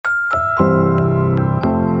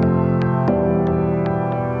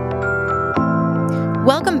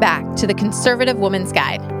back to the Conservative Woman's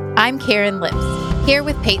Guide. I'm Karen Lips, here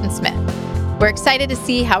with Peyton Smith. We're excited to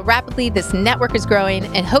see how rapidly this network is growing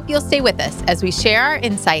and hope you'll stay with us as we share our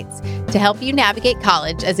insights to help you navigate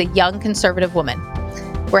college as a young conservative woman.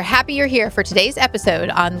 We're happy you're here for today's episode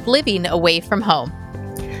on living away from home.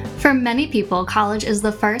 For many people, college is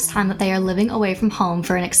the first time that they are living away from home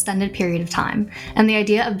for an extended period of time, and the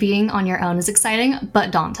idea of being on your own is exciting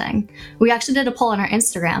but daunting. We actually did a poll on our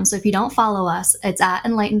Instagram, so if you don't follow us, it's at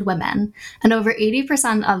Enlightened Women, and over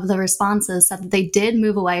 80% of the responses said that they did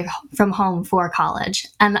move away from home for college,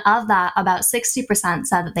 and of that, about 60%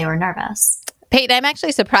 said that they were nervous. Peyton, I'm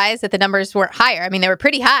actually surprised that the numbers weren't higher. I mean, they were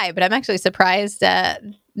pretty high, but I'm actually surprised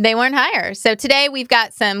they weren't higher. So today we've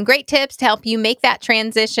got some great tips to help you make that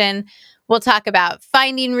transition. We'll talk about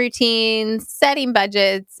finding routines, setting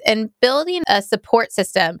budgets, and building a support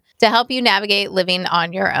system to help you navigate living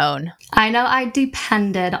on your own. I know I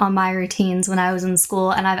depended on my routines when I was in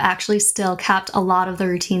school, and I've actually still kept a lot of the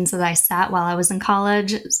routines that I set while I was in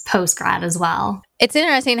college, post-grad as well. It's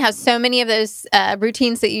interesting how so many of those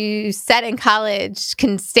routines that you set in college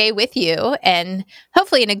can stay with you, and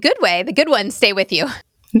hopefully in a good way, the good ones stay with you.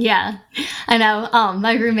 Yeah, I know.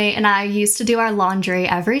 My roommate and I used to do our laundry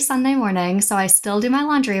every Sunday morning. So I still do my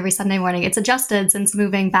laundry every Sunday morning. It's adjusted since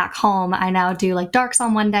moving back home. I now do like darks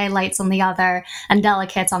on one day, lights on the other, and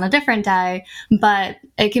delicates on a different day. But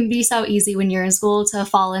it can be so easy when you're in school to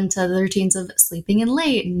fall into the routines of sleeping in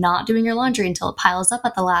late, not doing your laundry until it piles up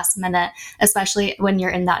at the last minute, especially when you're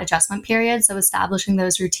in that adjustment period. So establishing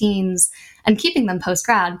those routines and keeping them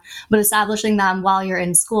post-grad, but establishing them while you're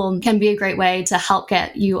in school can be a great way to help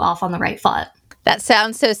get you off on the right foot. That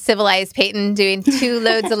sounds so civilized, Peyton, doing 2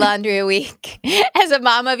 loads of laundry a week. As a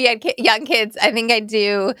mom of young kids, I think I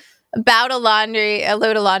do about a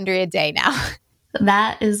load of laundry a day now.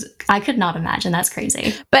 I could not imagine. That's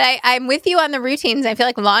crazy. But I'm with you on the routines. I feel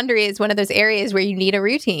like laundry is one of those areas where you need a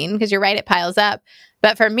routine because you're right, it piles up.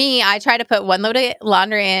 But for me, I try to put 1 load of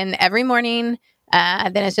laundry in every morning.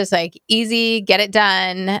 Then it's just like easy, get it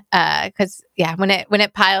done. Because when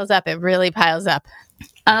it piles up, it really piles up.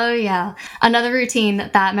 Oh yeah. Another routine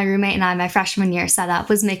that my roommate and I, my freshman year, set up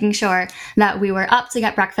was making sure that we were up to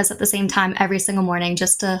get breakfast at the same time every single morning,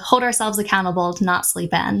 just to hold ourselves accountable to not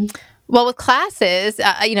sleep in. Well, with classes,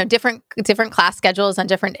 different class schedules on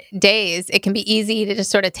different days, it can be easy to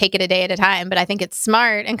just sort of take it a day at a time. But I think it's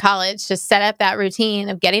smart in college to set up that routine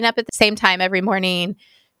of getting up at the same time every morning.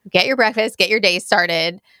 Get your breakfast, get your day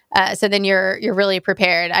started. So then you're really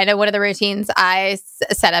prepared. I know one of the routines I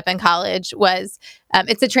set up in college was,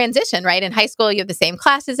 it's a transition, right? In high school, you have the same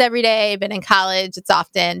classes every day, but in college, it's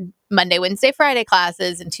often Monday, Wednesday, Friday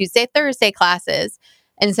classes and Tuesday, Thursday classes.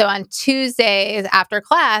 And so on Tuesdays after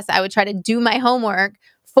class, I would try to do my homework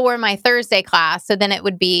for my Thursday class. So then it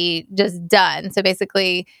would be just done. So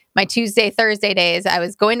basically my Tuesday, Thursday days, I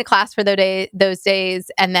was going to class for those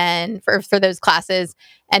days and then for those classes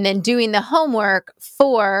and then doing the homework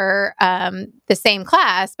for the same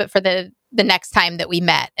class, but for the next time that we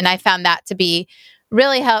met. And I found that to be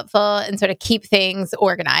really helpful and sort of keep things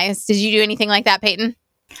organized. Did you do anything like that, Peyton?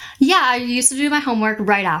 Yeah, I used to do my homework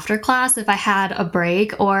right after class if I had a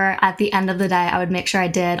break, or at the end of the day, I would make sure I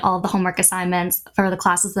did all of the homework assignments for the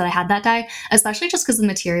classes that I had that day, especially just because the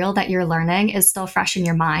material that you're learning is still fresh in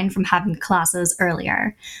your mind from having classes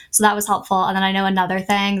earlier. So that was helpful. And then I know another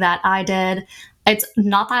thing that I did, it's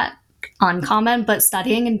not that uncommon, but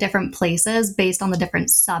studying in different places based on the different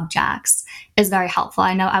subjects is very helpful.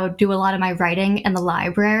 I know I would do a lot of my writing in the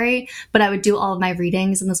library, but I would do all of my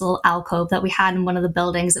readings in this little alcove that we had in one of the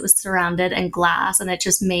buildings. It was surrounded in glass, and it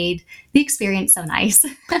just made the experience so nice.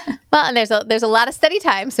 Well, and there's a lot of study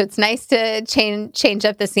time, so it's nice to change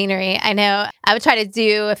up the scenery. I know I would try to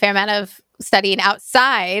do a fair amount of studying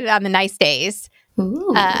outside on the nice days.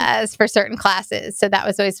 For certain classes. So that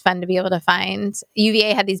was always fun to be able to find.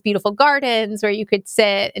 UVA had these beautiful gardens where you could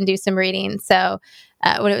sit and do some reading. So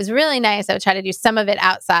when it was really nice, I would try to do some of it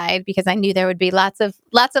outside because I knew there would be lots of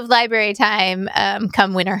library time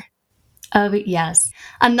come winter. Oh, yes.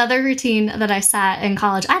 Another routine that I set in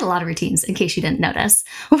college, I had a lot of routines in case you didn't notice,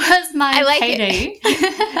 was my payday.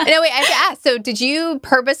 No, wait, I have to ask. So did you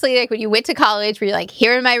purposely, like when you went to college, were you like,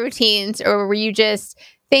 here are my routines, or were you just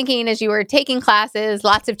thinking as you were taking classes,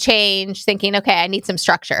 lots of change, thinking, okay, I need some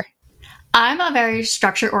structure? I'm a very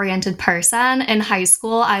structure-oriented person. In high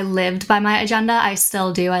school, I lived by my agenda. I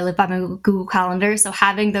still do. I live by my Google Calendar. So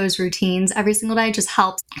having those routines every single day just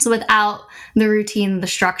helps. So without the routine, the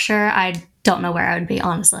structure, I don't know where I would be,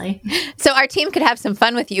 honestly. So our team could have some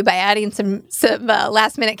fun with you by adding some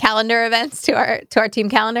last-minute calendar events to our team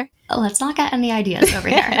calendar. Let's not get any ideas over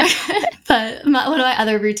here. But one of my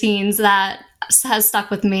other routines that has stuck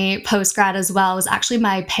with me post grad as well was actually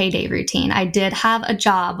my payday routine. I did have a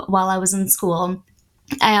job while I was in school,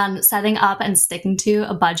 and setting up and sticking to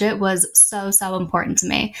a budget was so important to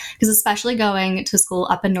me, because especially going to school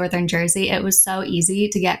up in Northern Jersey, it was so easy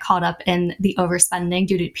to get caught up in the overspending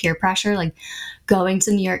due to peer pressure. Like going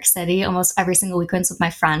to New York City almost every single weekend with my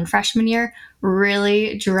friend freshman year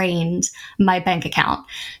really drained my bank account.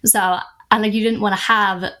 So and like you didn't want to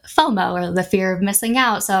have FOMO or the fear of missing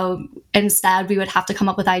out. So instead, we would have to come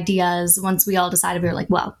up with ideas once we all decided we were like,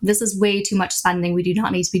 well, this is way too much spending. We do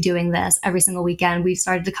not need to be doing this every single weekend. We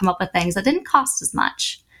started to come up with things that didn't cost as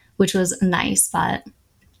much, which was nice. But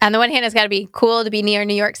on the one hand, it's got to be cool to be near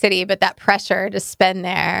New York City, but that pressure to spend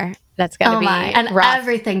there, that's got to be and rough.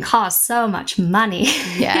 Everything costs so much money.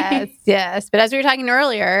 Yes. But as we were talking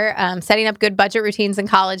earlier, setting up good budget routines in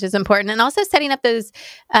college is important. And also setting up those,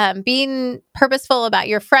 being purposeful about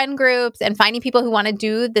your friend groups and finding people who want to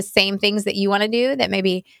do the same things that you want to do that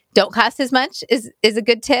maybe don't cost as much is a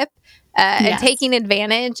good tip. And taking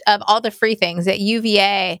advantage of all the free things at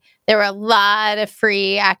UVA. There were a lot of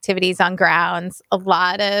free activities on grounds, a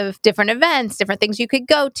lot of different events, different things you could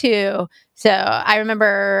go to. So I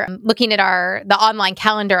remember looking at the online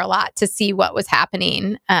calendar a lot to see what was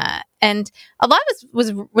happening. And a lot of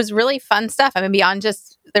it was really fun stuff. I mean, beyond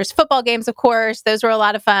just, there's football games, of course. Those were a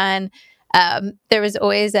lot of fun. There was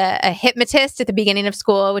always a hypnotist at the beginning of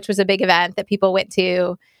school, which was a big event that people went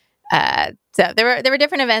to. So there were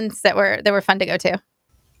different events that were fun to go to.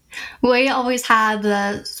 We always had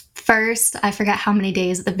the first, I forget how many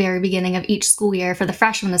days at the very beginning of each school year, for the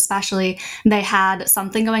freshmen especially, they had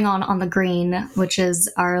something going on the green, which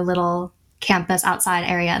is our little campus outside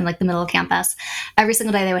area in like the middle of campus. Every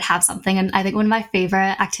single day they would have something. And I think one of my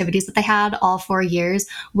favorite activities that they had all 4 years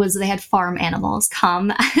was they had farm animals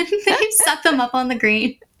come and they set them up on the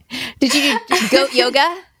green. Did you do goat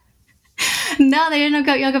yoga? No, they didn't have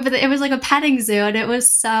goat yoga, but it was like a petting zoo, and it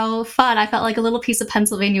was so fun. I felt like a little piece of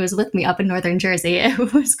Pennsylvania was with me up in Northern Jersey.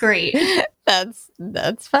 It was great.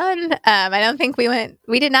 That's fun. I don't think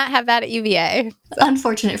we did not have that at UVA. So.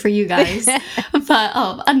 Unfortunate for you guys. But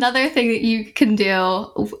another thing that you can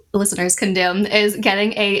do, listeners can do, is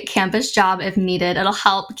getting a campus job if needed. It'll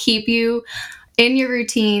help keep you in your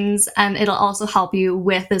routines, and it'll also help you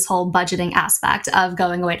with this whole budgeting aspect of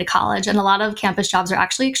going away to college. And a lot of campus jobs are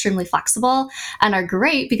actually extremely flexible and are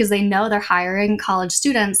great because they know they're hiring college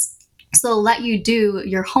students. So they'll let you do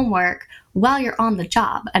your homework while you're on the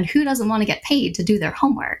job. And who doesn't want to get paid to do their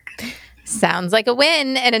homework? Sounds like a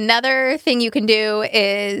win. And another thing you can do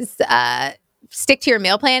is stick to your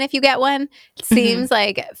meal plan if you get one. It seems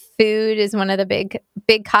like food is one of the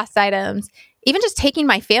big cost items. Even just taking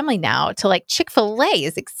my family now to like Chick-fil-A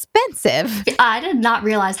is expensive. I did not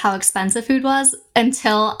realize how expensive food was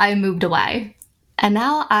until I moved away. And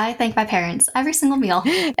now I thank my parents every single meal.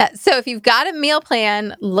 So if you've got a meal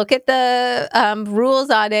plan, look at the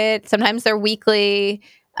rules on it. Sometimes they're weekly,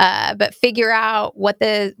 but figure out what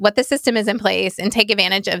the system is in place and take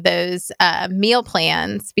advantage of those meal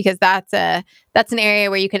plans, because that's an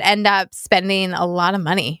area where you could end up spending a lot of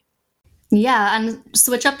money. Yeah, and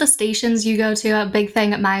switch up the stations you go to. A big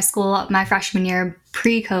thing at my school, my freshman year,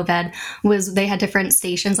 pre-COVID, was they had different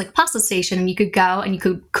stations, like pasta station, and you could go and you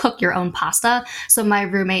could cook your own pasta. So my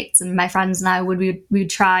roommates and my friends and I we'd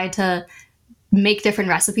try to make different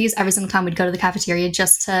recipes every single time we'd go to the cafeteria,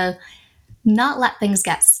 just to not let things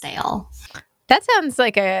get stale. That sounds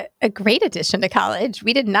like a great addition to college.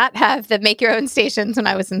 We did not have the make your own stations when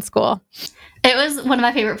I was in school. It was one of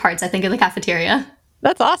my favorite parts, I think, of the cafeteria.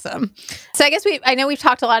 That's awesome. So I guess I know we've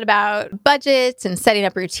talked a lot about budgets and setting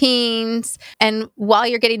up routines. And while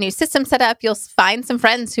you're getting new systems set up, you'll find some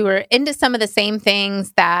friends who are into some of the same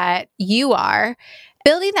things that you are.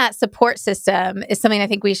 Building that support system is something I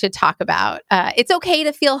think we should talk about. It's okay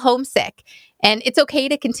to feel homesick, and it's okay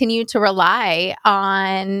to continue to rely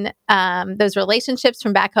on those relationships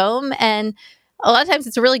from back home. And a lot of times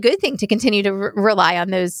it's a really good thing to continue to rely on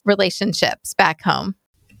those relationships back home.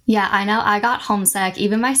 Yeah, I know. I got homesick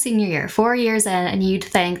even my senior year, 4 years in, and you'd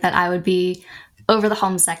think that I would be over the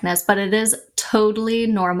homesickness, but it is totally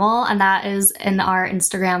normal. And that is in our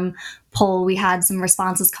Instagram poll. We had some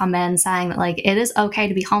responses come in saying that like it is okay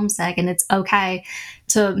to be homesick and it's okay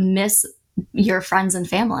to miss your friends and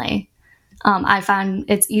family. I found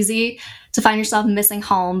it's easy to find yourself missing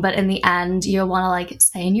home, but in the end, you'll want to like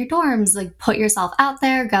stay in your dorms, like put yourself out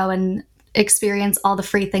there, go and experience all the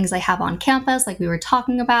free things they have on campus, like we were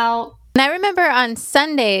talking about. And I remember on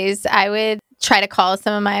Sundays, I would try to call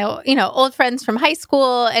some of my, old friends from high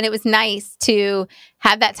school. And it was nice to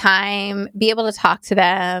have that time, be able to talk to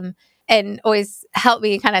them, and always help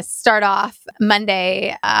me kind of start off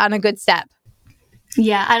Monday on a good step.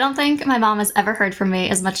 Yeah, I don't think my mom has ever heard from me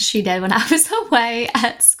as much as she did when I was away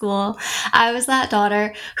at school. I was that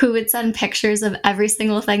daughter who would send pictures of every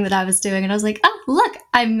single thing that I was doing. And I was like, oh, look,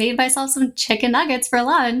 I made myself some chicken nuggets for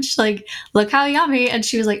lunch. Like, look how yummy. And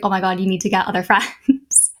she was like, oh my God, you need to get other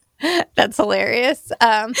friends. That's hilarious.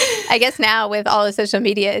 I guess now with all the social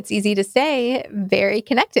media, it's easy to stay very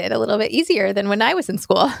connected, a little bit easier than when I was in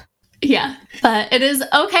school. Yeah, but it is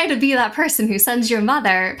okay to be that person who sends your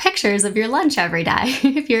mother pictures of your lunch every day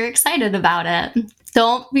if you're excited about it.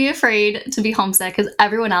 Don't be afraid to be homesick because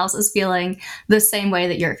everyone else is feeling the same way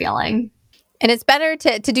that you're feeling. And it's better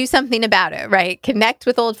to do something about it, right? Connect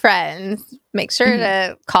with old friends. Make sure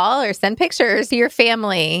to call or send pictures to your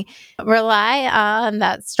family. Rely on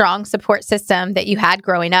that strong support system that you had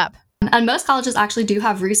growing up. And most colleges actually do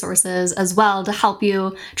have resources as well to help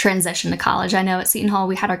you transition to college. I know at Seton Hall,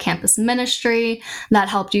 we had our campus ministry that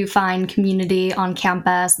helped you find community on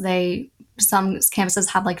campus. Some campuses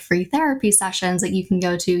have like free therapy sessions that you can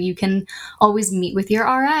go to. You can always meet with your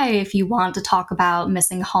RA if you want to talk about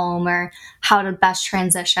missing home or how to best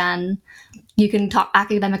transition. You can talk.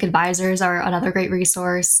 Academic advisors are another great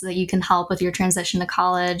resource that you can help with your transition to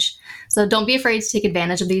college. So don't be afraid to take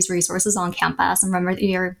advantage of these resources on campus. And remember that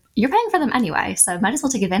you're paying for them anyway, so might as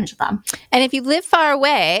well take advantage of them. And if you live far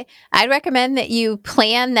away, I'd recommend that you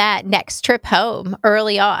plan that next trip home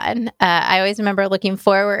early on. I always remember looking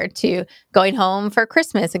forward to going home for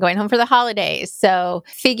Christmas and going home for the holidays. So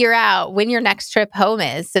figure out when your next trip home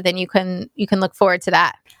is, so then you can look forward to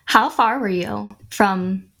that. How far were you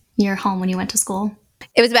from your home when you went to school?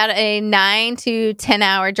 It was about a 9 to 10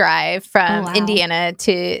 hour drive from Indiana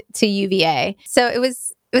to UVA. So it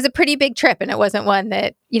was a pretty big trip, and it wasn't one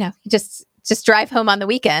that, just drive home on the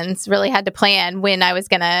weekends. Really had to plan when I was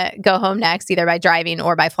going to go home next, either by driving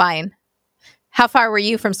or by flying. How far were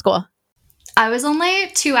you from school? I was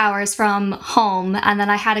only 2 hours from home, and then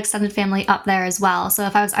I had extended family up there as well. So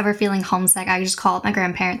if I was ever feeling homesick, I could just call up my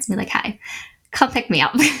grandparents and be like, hey, come pick me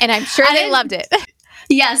up. And I'm sure they loved it.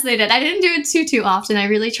 Yes, they did. I didn't do it too often. I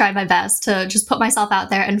really tried my best to just put myself out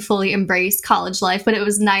there and fully embrace college life. But it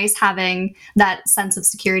was nice having that sense of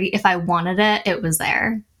security. If I wanted it, it was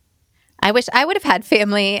there. I wish I would have had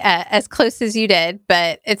family as close as you did,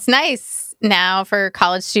 but it's nice now for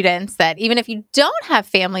college students that even if you don't have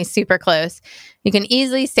family super close, you can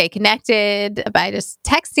easily stay connected by just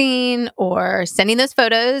texting or sending those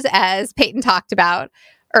photos, as Peyton talked about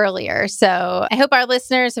earlier. So I hope our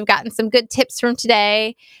listeners have gotten some good tips from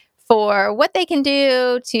today for what they can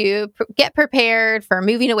do to get prepared for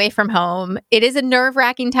moving away from home. It is a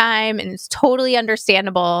nerve-wracking time, and it's totally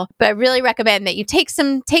understandable, but I really recommend that you take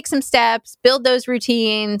some steps, build those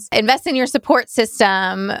routines, invest in your support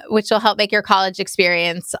system, which will help make your college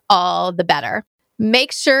experience all the better.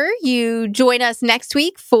 Make sure you join us next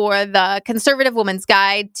week for the Conservative Woman's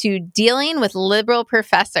Guide to Dealing with Liberal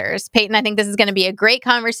Professors. Peyton, I think this is going to be a great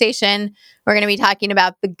conversation. We're going to be talking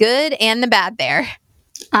about the good and the bad there.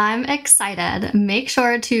 I'm excited. Make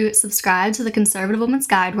sure to subscribe to the Conservative Woman's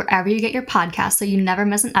Guide wherever you get your podcast so you never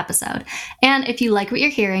miss an episode. And if you like what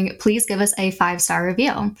you're hearing, please give us a 5-star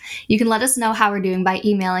review. You can let us know how we're doing by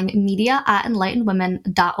emailing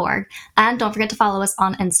media@enlightenedwomen.org. And don't forget to follow us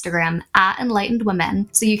on Instagram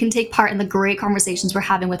 @enlightenedwomen so you can take part in the great conversations we're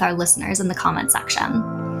having with our listeners in the comment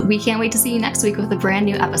section. We can't wait to see you next week with a brand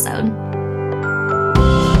new episode.